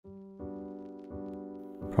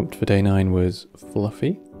prompt for day 9 was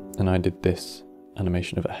fluffy, and I did this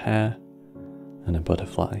animation of a hare and a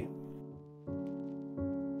butterfly.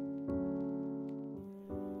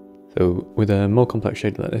 So with a more complex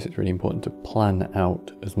shader like this, it's really important to plan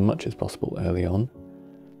out as much as possible early on.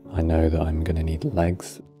 I know that I'm going to need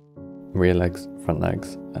legs, rear legs, front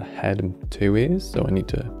legs, a head and 2 ears, so I need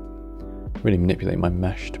to really manipulate my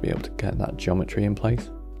mesh to be able to get that geometry in place.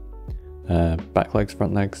 Back legs,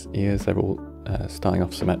 front legs, ears, they're all starting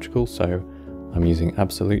off symmetrical, so I'm using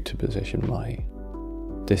absolute to position my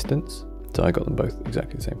distance. So I got them both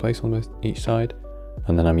exactly the same place on each side.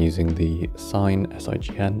 And then I'm using the sine,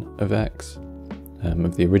 SIGN of x,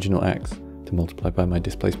 of the original x, to multiply by my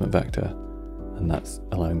displacement vector. And that's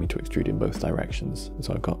allowing me to extrude in both directions.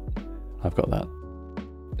 So I've got that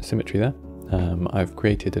symmetry there. I've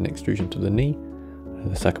created an extrusion to the knee,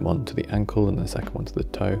 the second one to the ankle, and the second one to the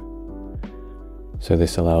toe. So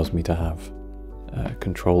this allows me to have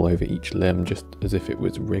control over each limb, just as if it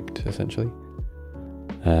was rigged, essentially.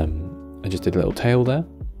 I just did a little tail there,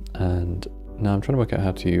 and now I'm trying to work out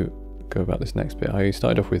how to go about this next bit. I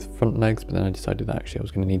started off with front legs, but then I decided that actually I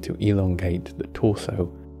was going to need to elongate the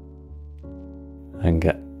torso and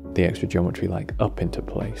get the extra geometry like up into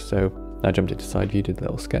place. So I jumped into side view, did a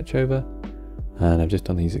little sketch over, and I've just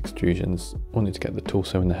done these extrusions. Wanted to get the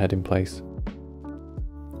torso and the head in place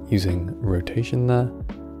using rotation there.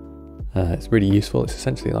 It's really useful. It's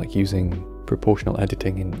essentially like using proportional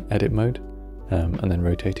editing in edit mode, and then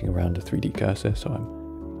rotating around a 3D cursor. So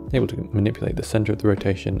I'm able to manipulate the center of the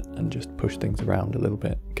rotation and just push things around a little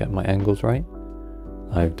bit, get my angles right.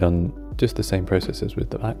 I've done just the same process as with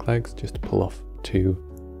the back legs, just to pull off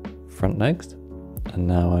 2 front legs. And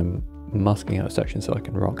now I'm masking out a section so I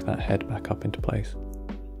can rock that head back up into place.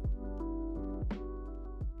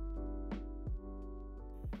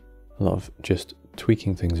 A lot of just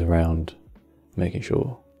tweaking things around, making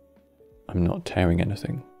sure I'm not tearing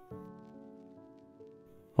anything.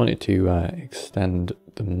 I wanted to extend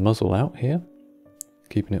the muzzle out here,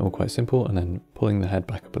 keeping it all quite simple, and then pulling the head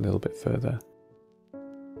back up a little bit further. The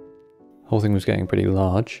whole thing was getting pretty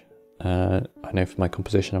large. I know for my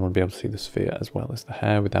composition I want to be able to see the sphere as well as the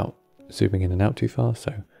hair without zooming in and out too far,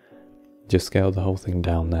 so just scaled the whole thing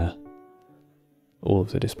down there, all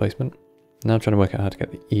of the displacement. Now I'm trying to work out how to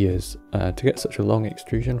get the ears. To get such a long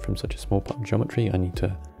extrusion from such a small part of geometry, I need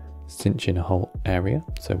to cinch in a whole area.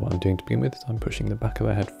 So what I'm doing to begin with is I'm pushing the back of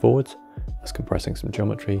the head forwards, that's compressing some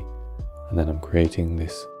geometry, and then I'm creating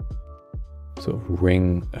this sort of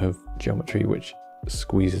ring of geometry which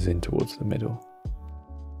squeezes in towards the middle.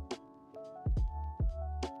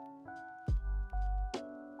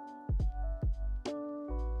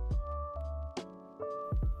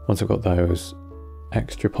 Once I've got those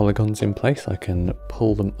extra polygons in place, I can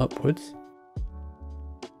pull them upwards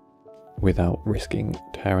without risking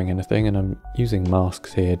tearing anything, and I'm using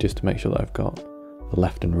masks here just to make sure that I've got the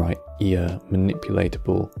left and right ear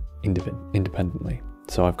manipulatable independently.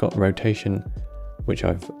 So I've got rotation, which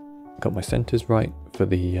I've got my centers right for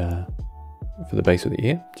the base of the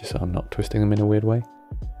ear, just so I'm not twisting them in a weird way.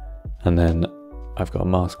 And then I've got a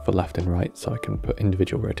mask for left and right, so I can put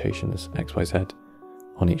individual rotations X, Y, Z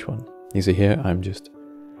on each one. You see here, I'm just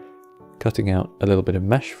cutting out a little bit of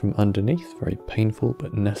mesh from underneath, very painful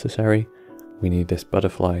but necessary. We need this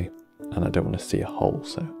butterfly, and I don't want to see a hole,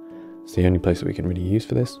 so it's the only place that we can really use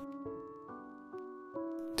for this.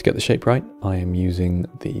 To get the shape right, I am using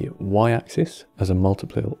the y-axis as a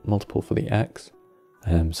multiple for the x,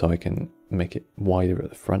 so I can make it wider at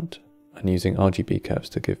the front, and using RGB curves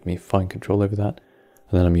to give me fine control over that.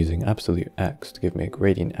 And then I'm using absolute x to give me a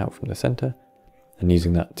gradient out from the center, and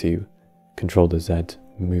using that to control the Z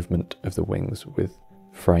movement of the wings with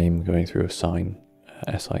frame going through a sine,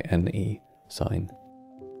 S-I-N-E, sine.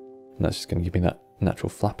 And that's just going to give me that natural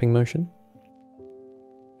flapping motion.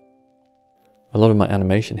 A lot of my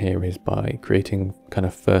animation here is by creating kind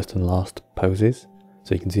of first and last poses.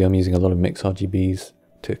 So you can see I'm using a lot of mix RGBs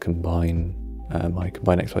to combine my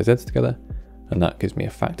combine XYZs together, and that gives me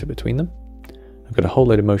a factor between them. I've got a whole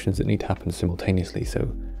load of motions that need to happen simultaneously,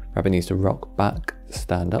 so Rabbit needs to rock back,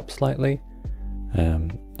 stand up slightly,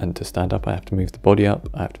 and to stand up I have to move the body up,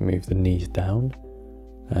 I have to move the knees down,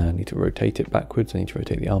 I need to rotate it backwards, I need to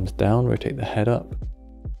rotate the arms down, rotate the head up,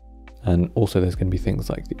 and also there's going to be things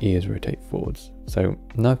like the ears rotate forwards. So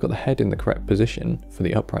now I've got the head in the correct position for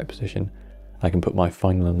the upright position, I can put my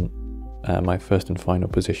my first and final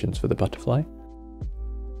positions for the butterfly,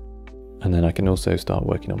 and then I can also start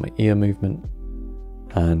working on my ear movement.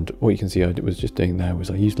 And what you can see I was just doing there was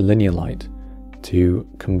I used linear light to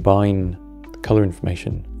combine the color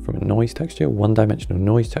information from a noise texture, one-dimensional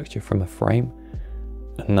noise texture from a frame,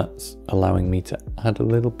 and that's allowing me to add a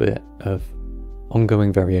little bit of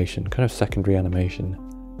ongoing variation, kind of secondary animation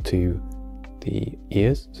to the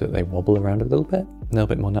ears so that they wobble around a little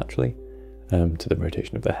bit more naturally, to the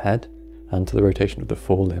rotation of the head and to the rotation of the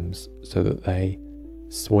forelimbs so that they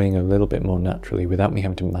swing a little bit more naturally without me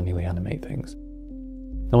having to manually animate things.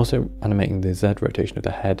 I'm also animating the Z rotation of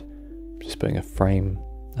the head, just putting a frame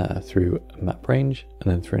through a map range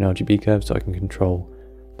and then through an RGB curve so I can control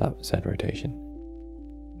that Z rotation.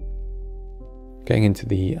 Getting into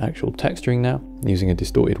the actual texturing now, using a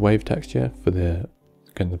distorted wave texture for the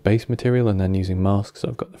base material and then using masks. So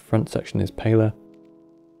I've got the front section is paler,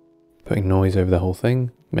 putting noise over the whole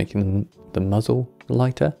thing, making the muzzle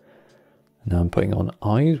lighter. And now I'm putting on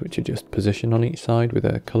eyes, which are just positioned on each side with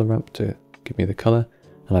a color ramp to give me the color.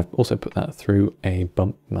 And I've also put that through a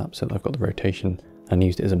bump map so that I've got the rotation and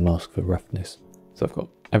used it as a mask for roughness. So I've got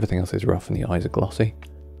everything else is rough and the eyes are glossy.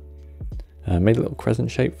 Made a little crescent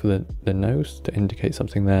shape for the nose to indicate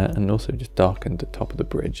something there, and also just darkened the top of the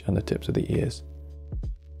bridge and the tips of the ears.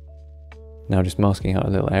 Now just masking out a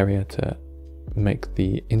little area to make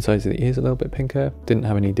the insides of the ears a little bit pinker. Didn't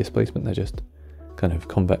have any displacement, they're just kind of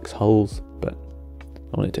convex holes, but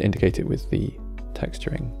I wanted to indicate it with the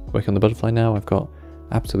texturing. Working on the butterfly now, I've got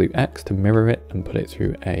absolute X to mirror it and put it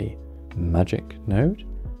through a magic node.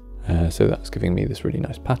 So that's giving me this really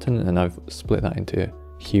nice pattern, and I've split that into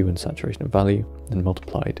hue and saturation and value and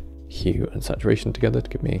multiplied hue and saturation together to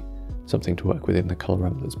give me something to work with in the color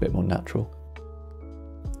ramp that's a bit more natural.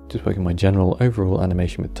 Just working my general overall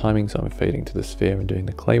animation with timing, so I'm fading to the sphere and doing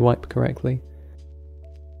the clay wipe correctly.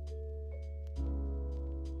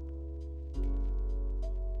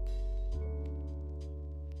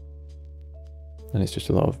 And it's just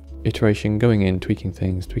a lot of iteration, going in, tweaking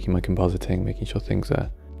things, tweaking my compositing, making sure things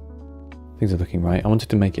are looking right. I wanted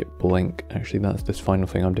to make it blink, actually that's this final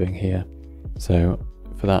thing I'm doing here. So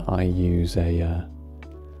for that I use I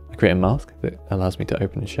create a mask that allows me to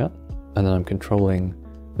open and shut, and then I'm controlling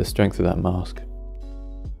the strength of that mask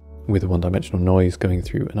with a one-dimensional noise going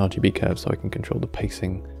through an RGB curve so I can control the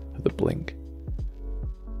pacing of the blink.